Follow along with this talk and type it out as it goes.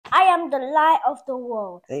am the light of the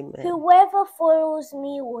world. Amen. Whoever follows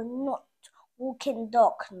me will not walk in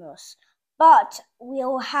darkness, but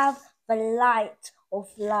will have the light of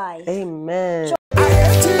life. Amen.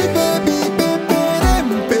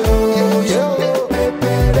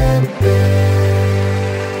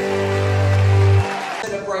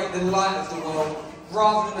 Celebrate the light of the world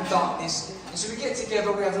rather than the darkness. And so we get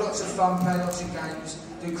together, we have lots of fun, play lots of games,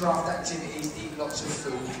 do craft activities, eat lots of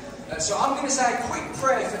food. So I'm going to say a quick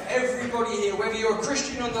prayer for everybody here, whether you're a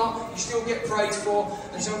Christian or not, you still get prayed for.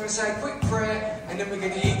 And so I'm going to say a quick prayer and then we're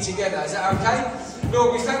going to eat together. Is that okay?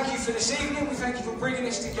 Lord, we thank you for this evening. We thank you for bringing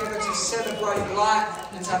us together to celebrate light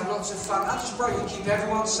and to have lots of fun. I just pray you keep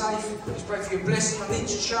everyone safe. I just pray for your blessing on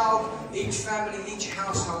each child, each family, each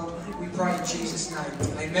household. We pray in Jesus' name.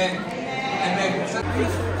 Amen. Amen.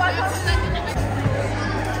 Amen.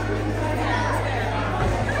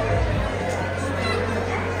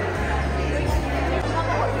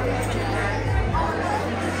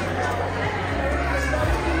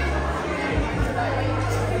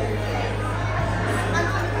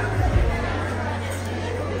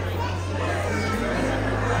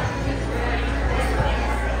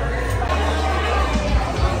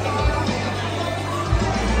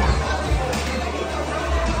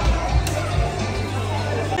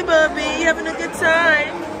 You having a good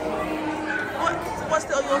time? What's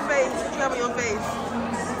on your face? What do you have on your face?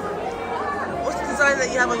 What's the design that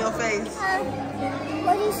you have on your face?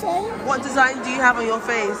 What do you say? What design do you have on your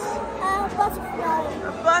face? Butterfly.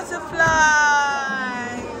 A butterfly!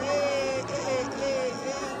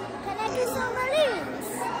 Can I do some balloons?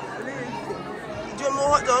 Do you want more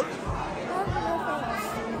hot dog?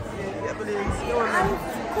 Yeah, balloons. You want I'm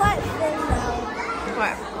quite thin now.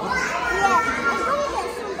 Quite? Yeah, I'm going to get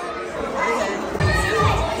some balloons. Okay.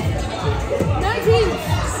 No juice.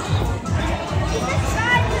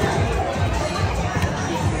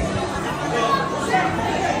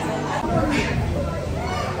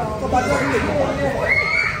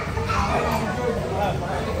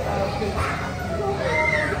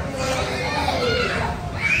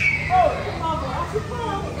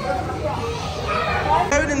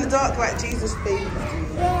 Going in the dark like Jesus, baby.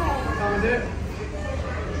 Yeah.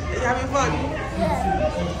 Are you having fun?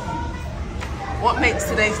 Yeah. What makes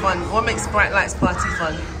today fun? What makes Bright Lights Party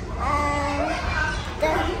fun?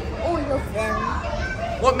 All of them.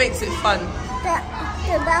 What makes it fun?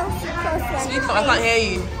 The bouncy castle. Speak up, I can't hear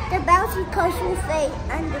you. The bouncy castle face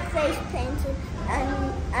and the face painting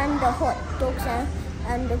and the hot dogs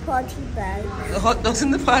and the party bags. The hot dogs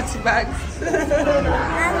and the party bags.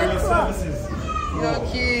 And the clocks. You're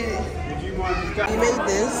cute. You made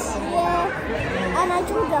this? Yeah. And I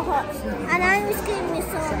drew the hearts. And I was giving me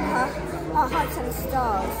some hearts and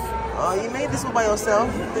stars. Oh, you made this all by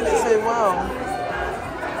yourself? You did it so well.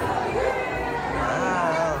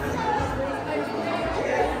 Wow.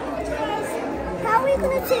 How are we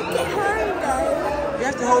going to take it home though? You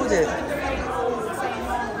have to hold it.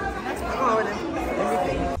 Hold it.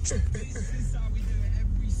 Everything.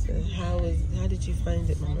 So how did you find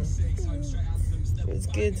it, Mama? It was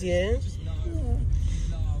good, yeah?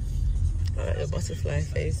 Yeah. Alright, your butterfly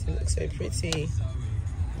face, you look so pretty.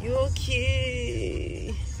 You're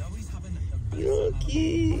cute. You're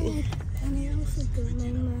cute. And I also did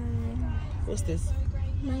my mom. What's this?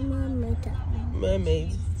 My mom made that.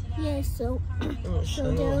 Mermaid. Yeah, so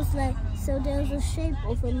Oh, there was a shape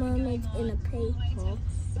of a mermaid in a paper.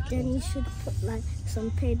 Then you should put like some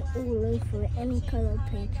paint all over it, any color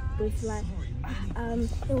paint with like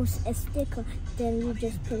it was a sticker. Then you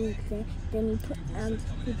just put it there. Then you put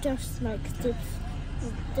you just like dip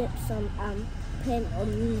some paint on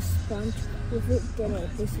the sponge with it. Then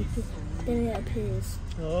it disappears. Then it appears.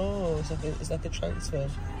 Oh, it's like a transfer.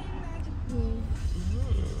 Yeah.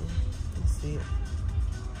 Let's see it.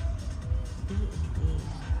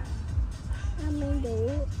 I made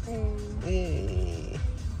it and Hey.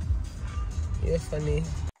 You're funny.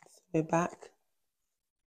 We're back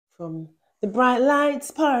from the Bright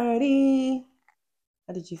Lights party.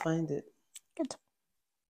 How did you find it? good.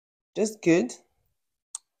 Just good?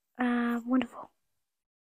 Wonderful.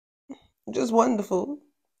 Just wonderful?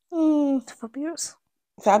 Fabulous.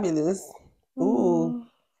 Fabulous? Ooh,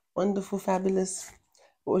 wonderful, fabulous.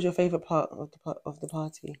 What was your favourite part of the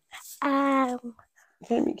party?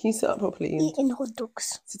 Can you sit up properly? Eating hot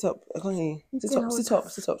dogs. Sit up. I can't hear you. Sit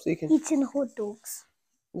up so you can. Eating hot dogs.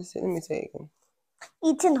 Let me say it again.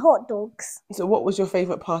 Eating hot dogs. So what was your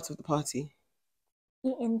favourite part of the party?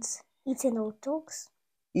 Eating hot dogs.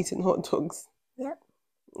 Eating hot dogs? Yep.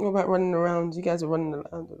 What about running around? You guys are running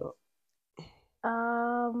around a lot.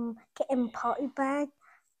 Getting party bag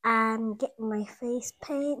and get my face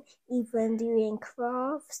paint, even doing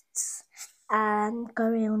crafts and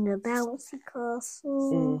going on the bouncy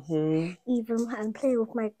castle, even and play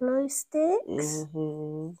with my glow sticks.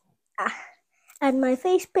 And my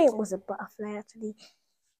face paint was a butterfly actually.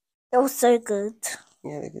 It was so good.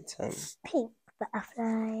 You had a good time. Pink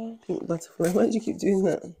butterfly. Pink butterfly. Why did you keep doing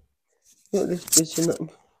that? You're lifting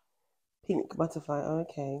up. Pink butterfly.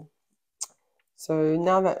 Okay. So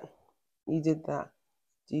now that you did that,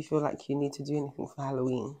 do you feel like you need to do anything for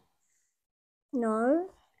Halloween? No.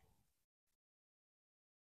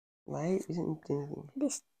 Right? You didn't do anything.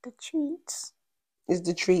 This the treats. It's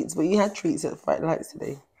the treats, but you had treats at Fright Lights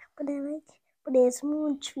today. But there's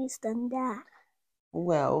more treats than that.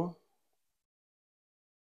 Well,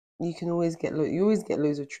 you can always get you always get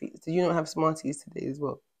loads of treats. Did you not have Smarties today as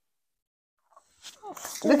well?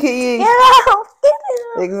 Look at you. Get out! Get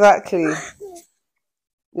out! Exactly.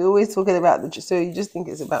 You're always talking about so you just think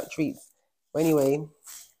it's about treats. But anyway,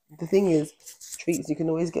 the thing is, treats, you can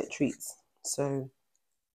always get treats. So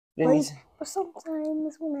but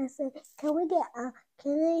sometimes when I say, can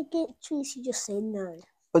I get treats, you just say no.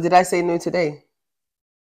 But did I say no today?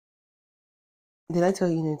 Did I tell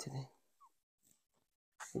you no today?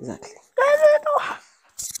 Exactly.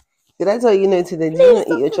 Did I tell you no today? Did you not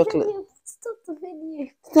eat your chocolate? Stop the video.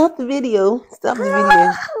 Stop the video. Stop the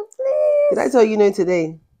video. Please. Did I tell you no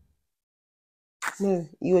today? No,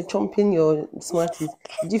 you were chomping your Smarties.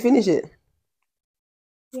 Did you finish it?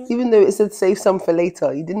 Yeah. Even though it said save some for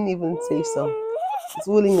later, you didn't even save some. It's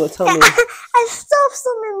all in your tummy. I stuffed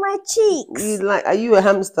some in my cheeks. Are you a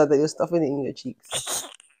hamster that you're stuffing it in your cheeks?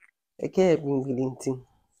 Okay,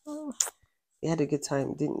 you had a good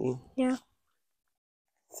time, didn't you? Yeah.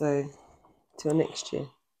 So, till next year.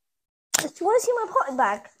 Do you want to see my party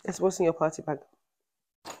bag? Yes, what's in your party bag?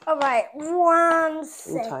 Alright, 1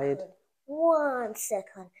 second. I'm tired. 1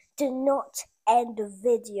 second. Do not end the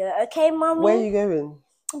video, okay, Mummy? Where are you going?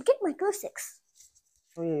 I'm getting my glow sticks.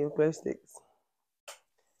 Oh yeah, your glow sticks.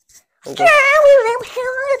 Okay,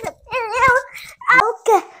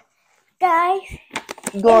 guys.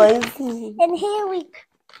 And here we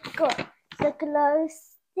got the glow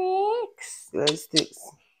sticks. Glow sticks.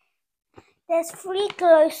 There's 3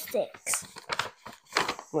 glow sticks.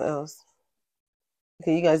 What else?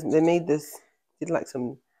 Okay, you guys, they made this. Did like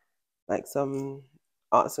some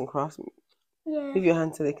arts and crafts. Yeah. Move your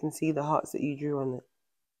hand so they can see the hearts that you drew on it.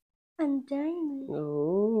 And diamonds.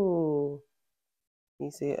 Oh, you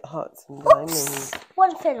see it, hearts and diamonds.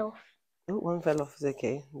 One fell off. Oh, one fell off. Is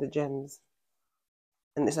okay. The gems.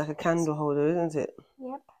 And it's like a candle holder, isn't it?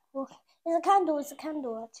 Yep. Well, it's a candle. It's a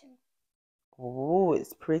candle, actually. Oh,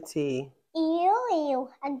 it's pretty. Ew.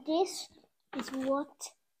 And this is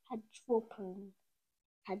what had dropped.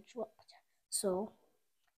 So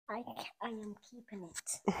I am keeping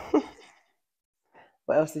it.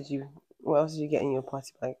 What else did you get in your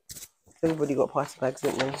party bag? Everybody got party bags,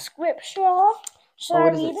 didn't they? Scripture. Shall I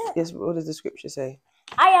read it? Yes, what does the scripture say?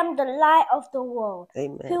 I am the light of the world.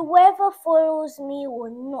 Amen. Whoever follows me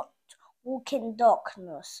will not walk in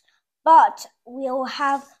darkness, but will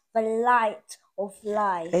have the light of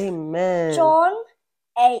life. Amen. John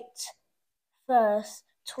 8, verse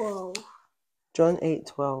 12. John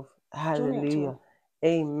 8:12. Hallelujah.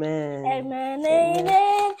 Amen. Amen.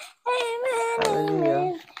 Amen. Amen.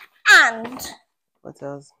 Amen. And what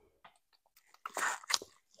else?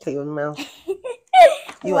 Take your mouth.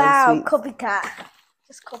 You wow, copycat.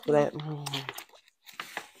 Just copy.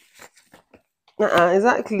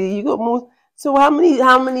 Exactly. You got more. So how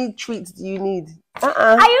many treats do you need?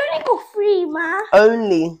 I only got 3, ma.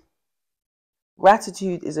 Only.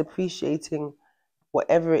 Gratitude is appreciating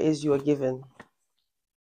whatever it is you are given.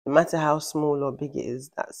 No matter how small or big it is,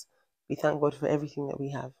 we thank God for everything that we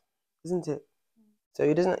have, isn't it? So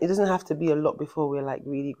it doesn't have to be a lot before we're like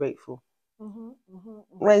really grateful.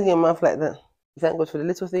 Why is your mouth like that? We thank God for the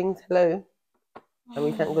little things, hello, and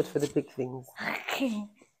we thank God for the big things.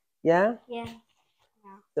 Yeah? Yeah.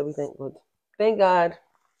 So we thank God. Thank God.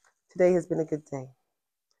 Today has been a good day.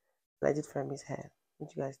 And I did Fami's hair. What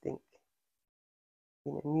do you guys think?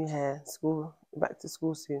 New hair, school, back to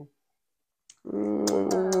school soon.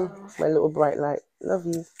 My little bright light. Love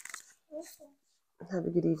you. Have a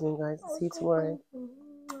good evening, guys. See you tomorrow.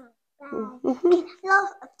 Love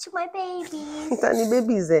to my babies. Is that any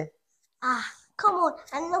babies there? Come on.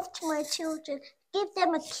 And love to my children. Give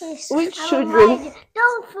them a kiss. Which children?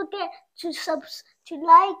 Don't forget to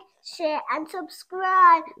like, share, and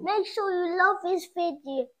subscribe. Make sure you love this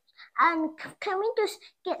video. And can we just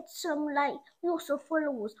get some lots of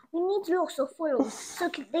followers? We need lots of followers so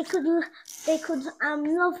they could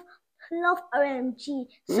love love OMG.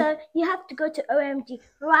 So you have to go to OMG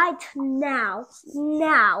right now,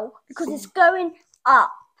 because it's going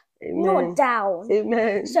up, not down.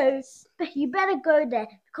 Amen. So you better go there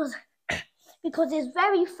because it's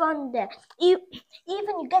very fun there. Even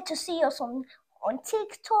you get to see us on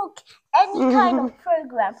TikTok, any kind of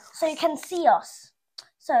program, so you can see us.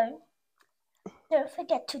 So don't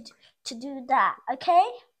forget to do that, okay?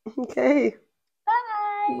 Okay.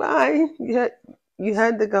 Bye. Bye. You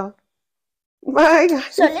heard the girl. Bye,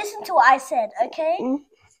 guys. So listen to what I said, okay?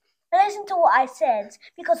 Listen to what I said,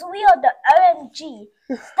 because we are the OMG.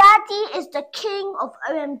 Daddy is the king of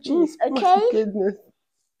OMGs, okay? My goodness.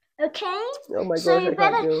 Okay? Oh my So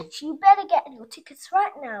gosh, you better get your tickets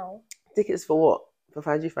right now. Tickets for what? For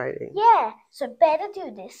Fajr Friday? Yeah, so better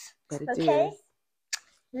do this. Better do okay? this.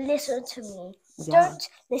 Listen to me. Yeah. Don't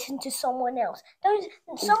listen to someone else.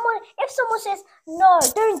 If someone says no,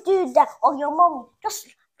 don't do that, or your mom just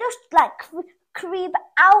like creep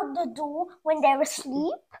out the door when they're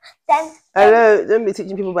asleep, then Hello, don't be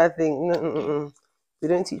teaching people bad things. No. We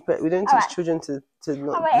don't teach children to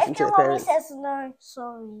not listen if to your their mommy parents. says no,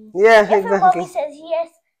 sorry. Yeah, if exactly. your mommy says yes,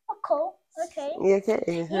 oh, cool. Okay. Yeah,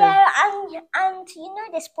 okay. Yeah, and you know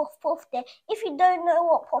this puff puff there. If you don't know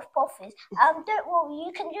what puff puff is, don't worry,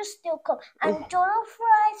 you can just still come and jollof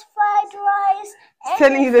rice, fried rice.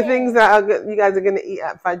 Telling you the things that you guys are gonna eat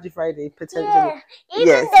at Fajr Friday potentially. Yeah,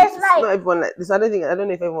 even there's like not everyone like this. I don't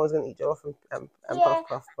know if everyone's gonna eat jollof and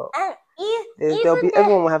puff, but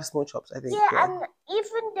everyone will have small chops. I think. Yeah, and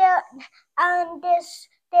even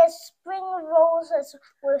there's spring rolls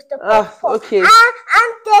with the puff puff. Okay. And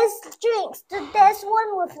there's drinks. There's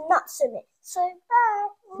one with nuts in it. So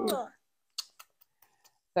guys,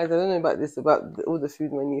 I don't know about all the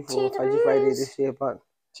food menu for Fajr Friday this year, but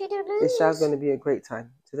it's just going to be a great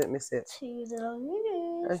time. So don't miss it.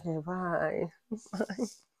 Okay, bye.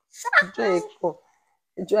 Bye.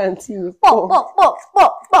 Enjoy and tea.